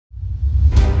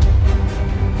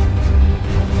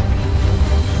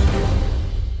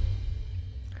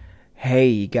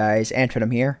Hey guys,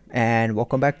 AntVenom here, and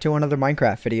welcome back to another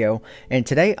Minecraft video. And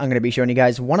today I'm going to be showing you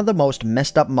guys one of the most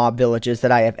messed up mob villages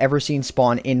that I have ever seen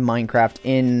spawn in Minecraft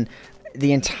in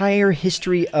the entire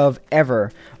history of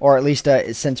ever, or at least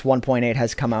since 1.8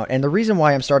 has come out. And the reason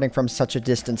why I'm starting from such a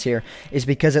distance here is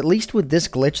because at least with this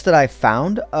glitch that I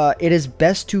found, it is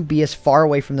best to be as far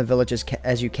away from the village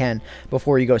as you can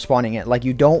before you go spawning it. Like,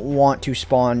 you don't want to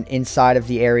spawn inside of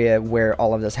the area where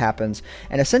all of this happens.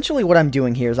 And essentially what I'm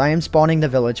doing here is I am spawning the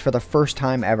village for the first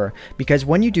time ever, because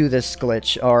when you do this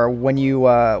glitch, or when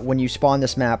you spawn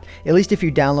this map, at least if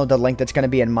you download the link that's going to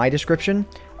be in my description.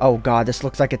 Oh god, this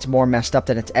looks like it's more messed up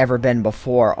than it's ever been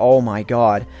before. Oh my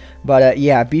god. But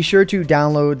yeah, be sure to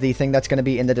download the thing that's going to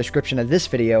be in the description of this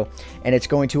video, and it's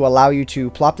going to allow you to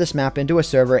plop this map into a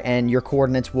server, and your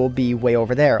coordinates will be way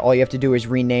over there. All you have to do is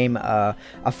rename a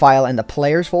file in the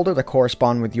players folder to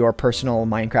correspond with your personal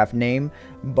Minecraft name.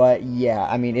 But yeah,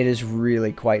 I mean, it is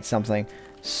really quite something.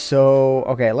 So,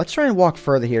 okay, let's try and walk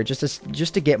further here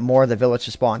just to get more of the village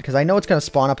to spawn, because I know it's going to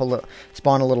spawn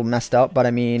a little messed up, but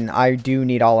I mean, I do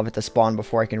need all of it to spawn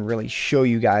before I can really show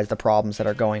you guys the problems that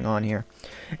are going on here.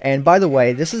 And by the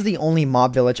way, this is the only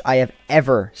mob village I have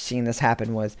ever seen this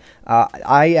happen with.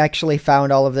 I actually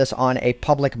found all of this on a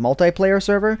public multiplayer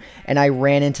server, and I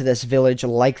ran into this village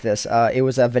like this. It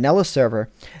was a vanilla server,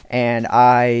 and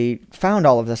I found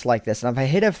all of this like this. And if I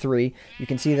hit F3, you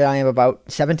can see that I am about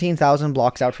 17,000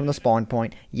 blocks out from the spawn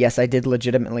point. Yes, I did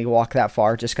legitimately walk that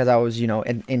far just because I was, you know,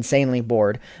 insanely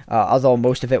bored. Although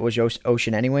most of it was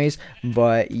ocean anyways.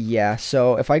 But yeah,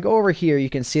 so if I go over here, you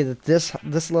can see that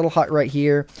this little hut right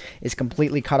here is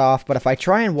completely cut off. But if I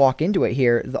try and walk into it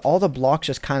here, all the blocks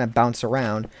just kind of bounce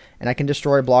around, and I can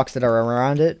destroy blocks that are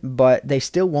around it, but they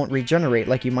still won't regenerate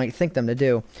like you might think them to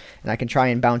do. And I can try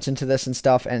and bounce into this and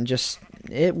stuff, and just,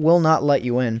 it will not let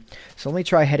you in. So let me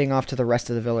try heading off to the rest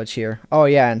of the village here. Oh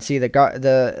yeah, and see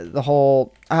the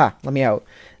whole, let me out.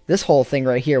 This whole thing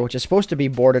right here, which is supposed to be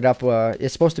boarded up,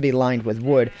 is supposed to be lined with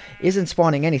wood, isn't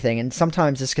spawning anything, and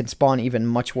sometimes this can spawn even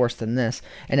much worse than this.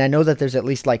 And I know that there's at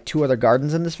least like 2 other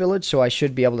gardens in this village, so I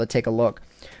should be able to take a look.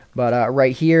 But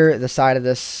right here, the side of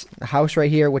this house right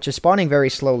here, which is spawning very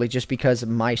slowly just because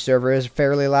my server is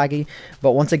fairly laggy.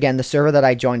 But once again, the server that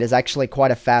I joined is actually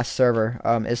quite a fast server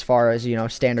as far as, you know,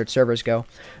 standard servers go.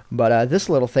 But this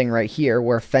little thing right here,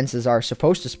 where fences are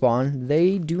supposed to spawn,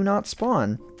 they do not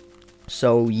spawn.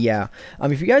 So yeah,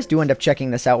 if you guys do end up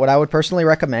checking this out, what I would personally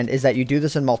recommend is that you do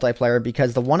this in multiplayer,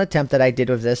 because the one attempt that I did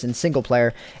with this in single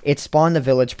player, it spawned the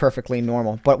village perfectly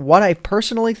normal. But what I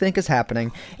personally think is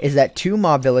happening is that 2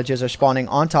 mob villages are spawning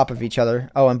on top of each other.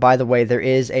 Oh, and by the way, there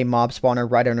is a mob spawner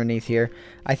right underneath here.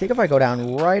 I think if I go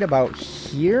down right about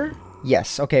here,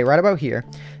 yes, okay, right about here,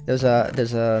 there's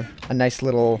a nice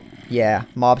little, yeah,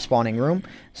 mob spawning room.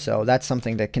 So that's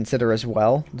something to consider as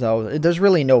well, though there's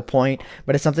really no point,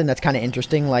 but it's something that's kind of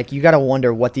interesting. Like, you gotta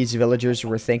wonder what these villagers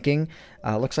were thinking.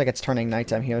 Looks like it's turning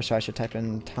nighttime here, so I should type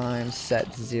in time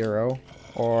set 0,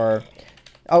 or,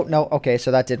 oh no, okay, so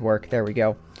that did work. There we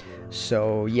go.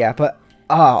 So yeah, but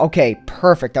okay,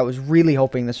 perfect. I was really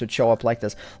hoping this would show up like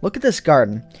this. Look at this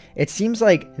garden. It seems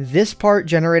like this part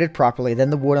generated properly,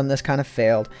 then the wood on this kind of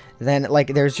failed. Then,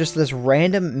 like, there's just this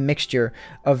random mixture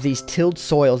of these tilled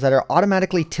soils that are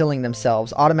automatically tilling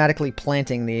themselves, automatically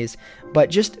planting these, but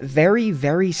just very,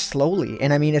 very slowly.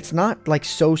 And I mean, it's not like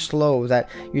so slow that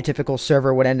your typical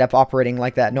server would end up operating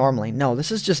like that normally. No,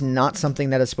 this is just not something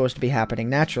that is supposed to be happening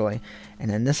naturally.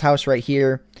 And then this house right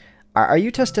here, are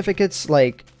you testificates,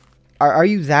 like, are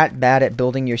you that bad at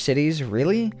building your cities?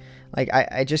 Really? Like,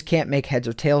 I just can't make heads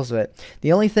or tails of it.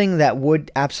 The only thing that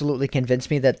would absolutely convince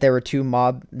me that there were 2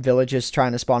 mob villages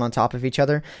trying to spawn on top of each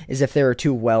other is if there are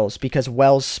 2 wells, because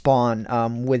wells spawn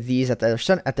with these at their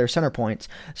center points.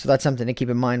 So that's something to keep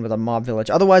in mind with a mob village.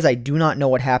 Otherwise, I do not know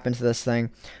what happened to this thing.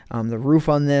 The roof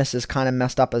on this is kind of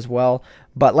messed up as well.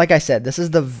 But like I said, this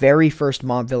is the very first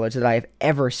mob village that I have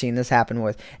ever seen this happen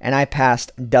with, and I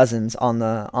passed dozens on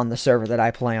the server that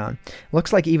I play on.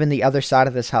 Looks like even the other side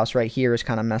of this house right here is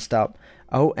kind of messed up.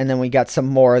 Oh, and then we got some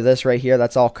more of this right here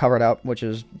that's all covered up, which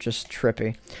is just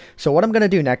trippy. So what I'm going to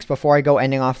do next, before I go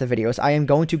ending off the videos, I am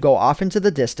going to go off into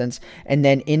the distance, and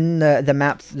then in the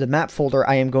map folder,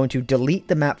 I am going to delete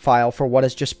the map file for what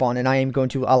has just spawned, and I am going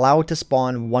to allow it to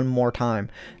spawn one more time,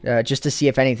 just to see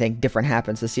if anything different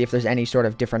happens, to see if there's any sort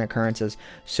of different occurrences.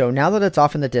 So now that it's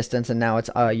off in the distance, and now it's,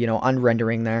 you know,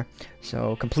 unrendering there,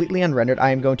 so completely unrendered,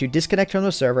 I am going to disconnect from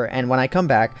the server, and when I come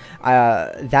back,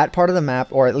 that part of the map,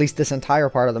 or at least this entire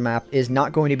part of the map, is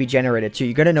not going to be generated. So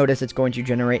you're going to notice it's going to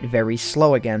generate very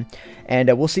slow again,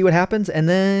 and we'll see what happens, and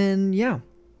then yeah.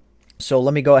 So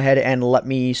let me go ahead and let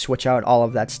me switch out all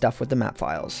of that stuff with the map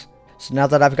files. So now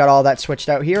that I've got all that switched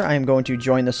out here, I am going to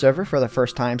join the server for the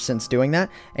first time since doing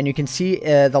that. And you can see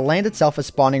the land itself is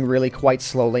spawning really quite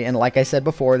slowly. And like I said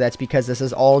before, that's because this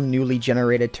is all newly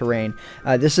generated terrain.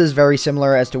 This is very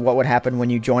similar as to what would happen when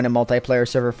you join a multiplayer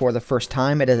server for the first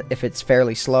time, if it's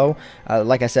fairly slow.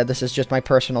 Like I said, this is just my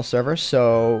personal server.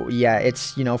 So yeah,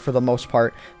 it's, you know, for the most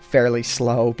part, fairly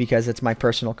slow because it's my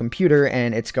personal computer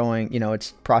and it's going, you know,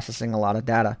 it's processing a lot of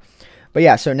data. But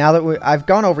yeah, so now that I've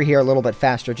gone over here a little bit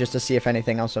faster just to see if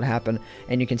anything else would happen.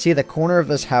 And you can see the corner of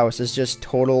this house is just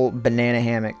total banana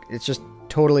hammock. It's just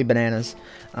totally bananas.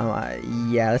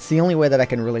 Yeah, that's the only way that I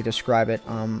can really describe it.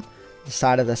 The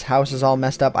side of this house is all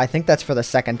messed up. I think that's for the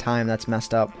second time that's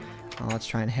messed up. Let's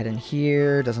try and head in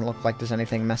here. Doesn't look like there's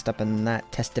anything messed up in that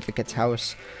testificate's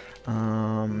house.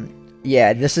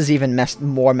 Yeah, this is even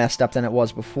more messed up than it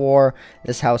was before.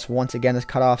 This house once again is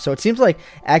cut off. So it seems like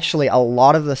actually a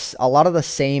lot of the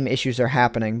same issues are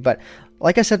happening. But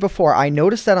like I said before, I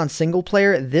noticed that on single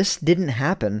player this didn't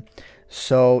happen.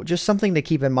 So just something to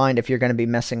keep in mind if you're going to be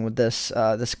messing with this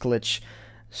this glitch.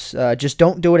 Just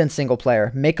don't do it in single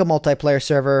player. Make a multiplayer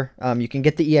server. You can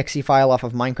get the exe file off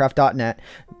of Minecraft.net.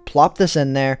 Plop this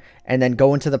in there, and then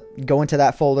go into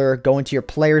that folder. Go into your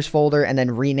players folder, and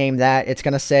then rename that. It's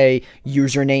gonna say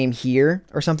username here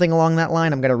or something along that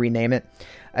line. I'm gonna rename it.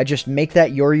 Just make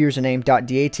that your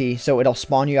username.dat, so it'll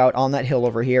spawn you out on that hill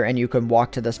over here, and you can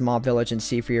walk to this mob village and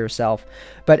see for yourself.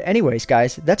 But anyways,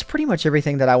 guys, that's pretty much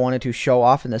everything that I wanted to show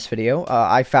off in this video.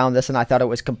 I found this, and I thought it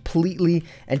was completely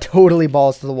and totally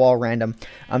balls to the wall random.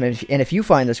 And if you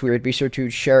find this weird, be sure to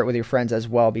share it with your friends as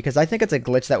well, because I think it's a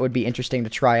glitch that would be interesting to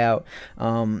try out,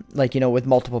 like, you know, with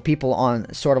multiple people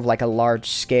on sort of like a large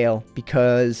scale,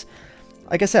 because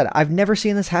like I said, I've never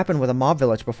seen this happen with a mob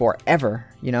village before, ever,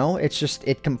 you know? It's just,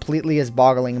 it completely is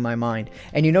boggling in my mind.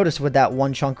 And you notice with that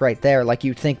one chunk right there, like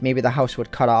you'd think maybe the house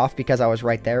would cut off because I was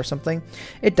right there or something.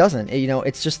 It doesn't, you know,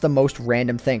 it's just the most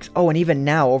random things. Oh, and even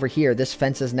now over here, this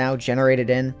fence is now generated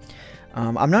in.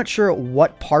 I'm not sure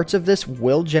what parts of this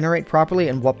will generate properly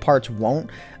and what parts won't.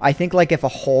 I think like if a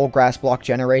whole grass block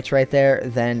generates right there,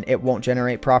 then it won't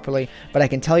generate properly. But I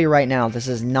can tell you right now, this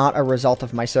is not a result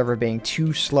of my server being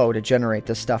too slow to generate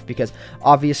this stuff, because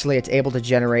obviously it's able to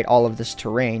generate all of this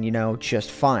terrain, you know,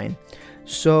 just fine.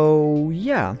 So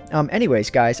yeah, anyways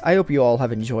guys, I hope you all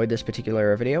have enjoyed this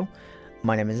particular video.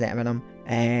 My name is AntVenom,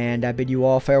 and I bid you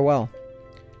all farewell.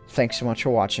 Thanks so much for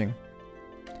watching.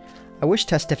 I wish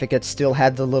testificates still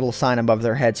had the little sign above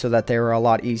their head so that they were a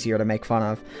lot easier to make fun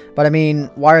of. But I mean,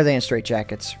 why are they in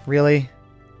straitjackets? Really?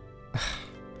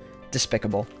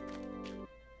 Despicable.